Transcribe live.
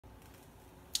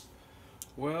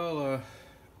I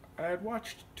had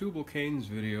watched Tubal Cain's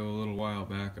video a little while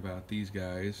back about these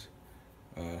guys,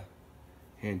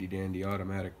 handy dandy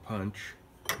automatic punch,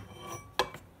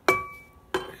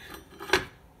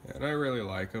 and I really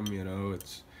like them. You know,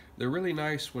 they're really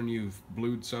nice when you've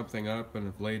blued something up and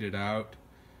have laid it out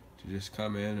to just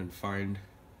come in and find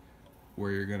where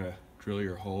you're gonna drill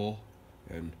your hole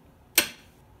and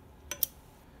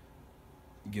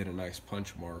get a nice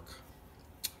punch mark.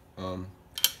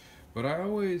 But I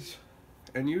always,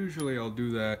 and usually I'll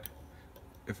do that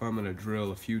if I'm gonna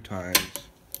drill a few times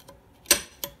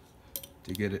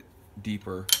to get it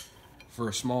deeper for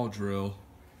a small drill.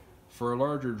 For a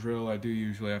larger drill, I do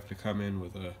usually have to come in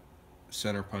with a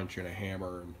center punch and a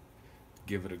hammer and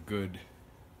give it a good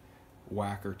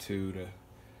whack or two to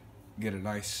get a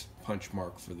nice punch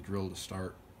mark for the drill to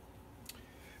start.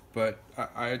 But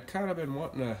I had kind of been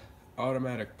wanting an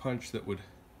automatic punch that would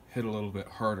hit a little bit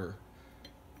harder.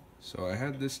 So I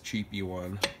had this cheapy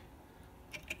one,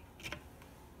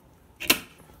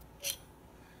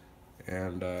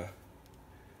 and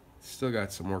still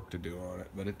got some work to do on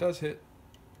it, but it does hit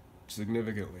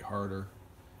significantly harder.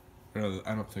 I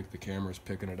don't think the camera's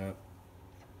picking it up.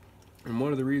 And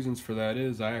one of the reasons for that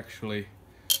is I actually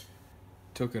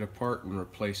took it apart and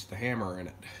replaced the hammer in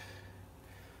it.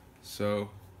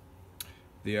 So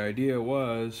the idea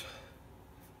was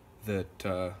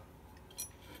that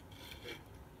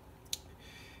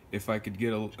if I could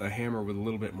get a hammer with a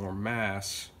little bit more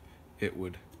mass, it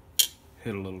would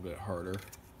hit a little bit harder.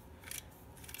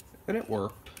 And it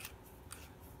worked.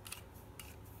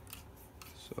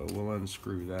 So we'll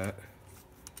unscrew that.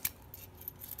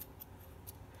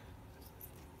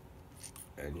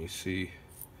 And you see,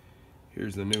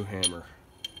 here's the new hammer.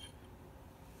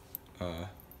 I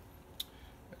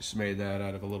just made that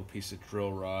out of a little piece of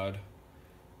drill rod.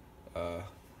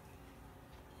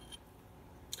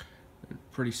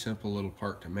 Pretty simple little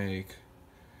part to make,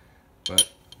 but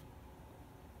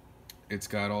it's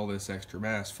got all this extra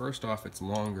mass. First off, it's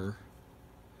longer,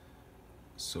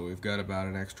 so we've got about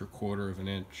an extra 1/4 of an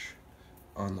inch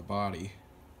on the body,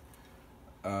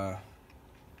 and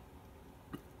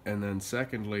then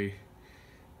secondly,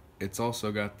 it's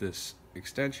also got this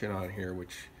extension on here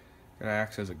which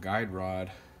acts as a guide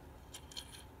rod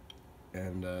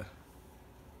and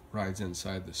rides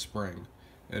inside the spring,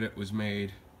 and it was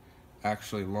made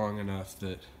actually long enough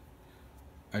that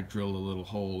I drilled a little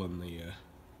hole in the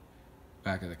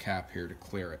back of the cap here to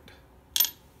clear it.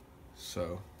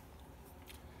 So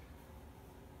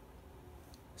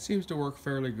seems to work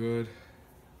fairly good.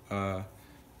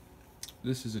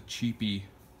 This is a cheapy,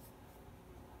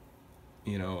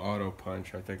 you know, auto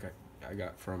punch. I think I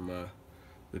got from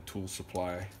the tool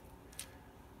supply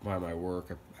by my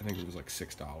work. I think it was like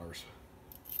 $6,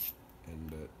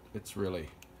 and it's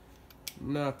really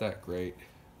not that great.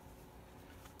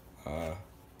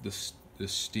 This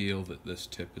steel that this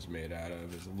tip is made out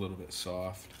of is a little bit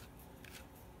soft,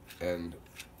 and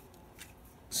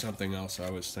something else I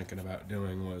was thinking about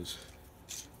doing was,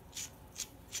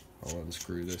 I'll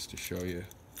unscrew this to show you.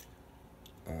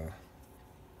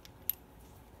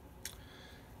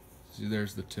 See,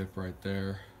 there's the tip right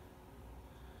there,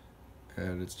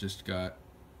 and it's just a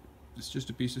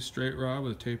piece of straight rod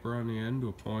with a taper on the end to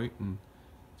a point, and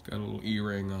it's got a little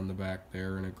E-ring on the back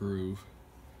there and a groove.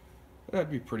 That'd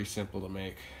be pretty simple to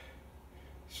make.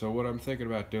 So what I'm thinking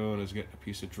about doing is getting a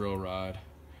piece of drill rod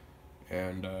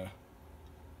and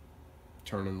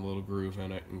turning a little groove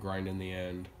in it and grinding the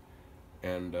end,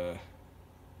 and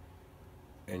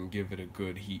give it a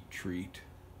good heat treat,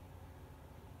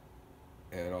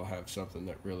 and I'll have something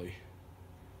that really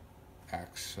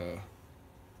acts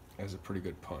as a pretty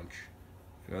good punch.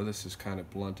 You know, this is kind of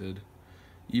blunted,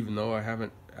 even though I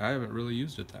haven't really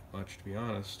used it that much, to be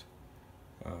honest.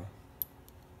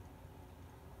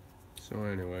 So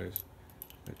anyways,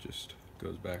 it just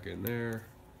goes back in there.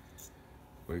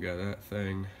 We got that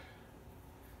thing.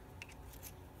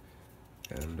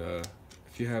 And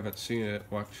if you haven't seen it,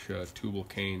 watch Tubal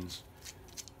Cain's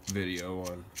video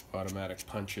on automatic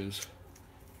punches,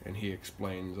 and he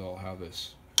explains all how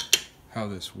this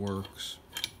works.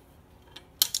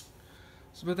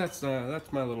 So, but that's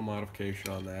my little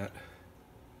modification on that.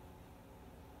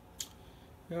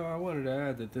 You know, I wanted to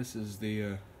add that this is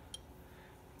the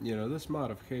you know, this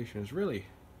modification is really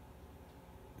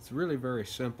very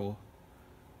simple,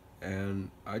 and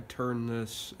I turned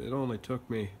this, it only took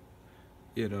me,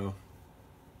 you know,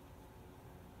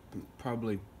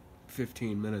 probably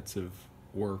 15 minutes of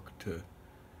work to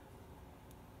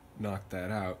knock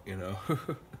that out, you know.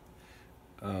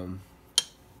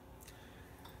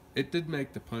 It did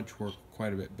make the punch work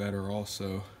quite a bit better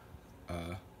also.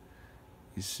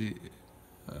 You see,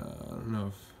 I don't know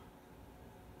if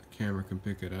the camera can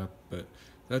pick it up, but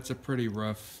that's a pretty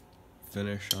rough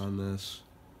finish on this,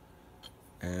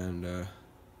 and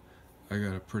I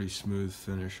got a pretty smooth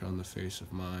finish on the face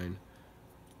of mine.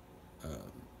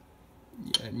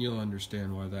 Yeah, and you'll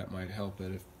understand why that might help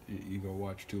it if you go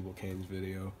watch Tubal Cain's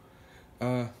video.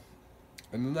 And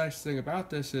the nice thing about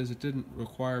this is it didn't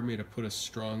require me to put a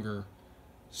stronger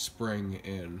spring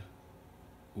in,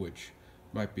 which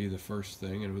might be the first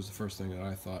thing, and it was the first thing that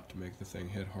I thought to make the thing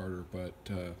hit harder, but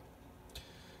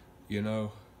you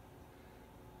know,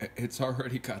 it's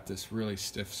already got this really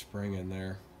stiff spring in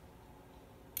there.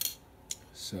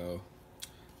 So,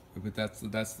 but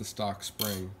that's the stock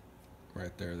spring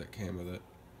right there that came with it.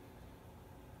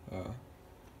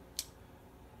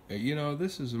 You know,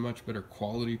 this is a much better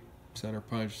quality center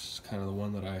punch. It's kind of the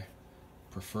one that I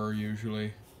prefer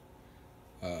usually.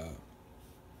 And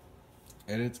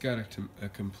it's got a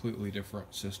completely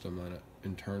different system on it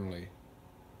internally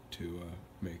to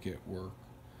make it work.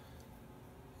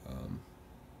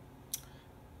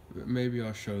 But maybe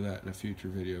I'll show that in a future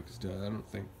video, because I don't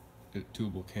think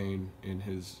Tubal Cain in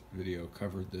his video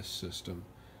covered this system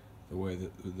the way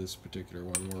that this particular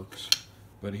one works,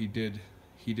 but he did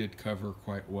cover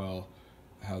quite well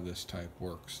how this type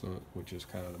works, which is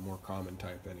kind of the more common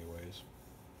type anyways.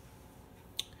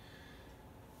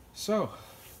 So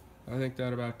I think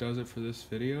that about does it for this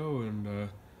video, and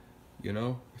you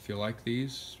know, if you like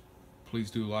these,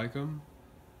 please do like them.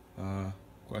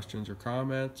 Questions or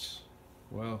comments,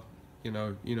 well, you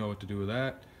know what to do with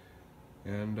that.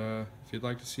 And if you'd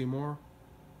like to see more,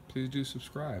 please do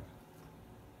subscribe.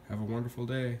 Have a wonderful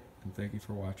day, and thank you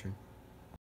for watching.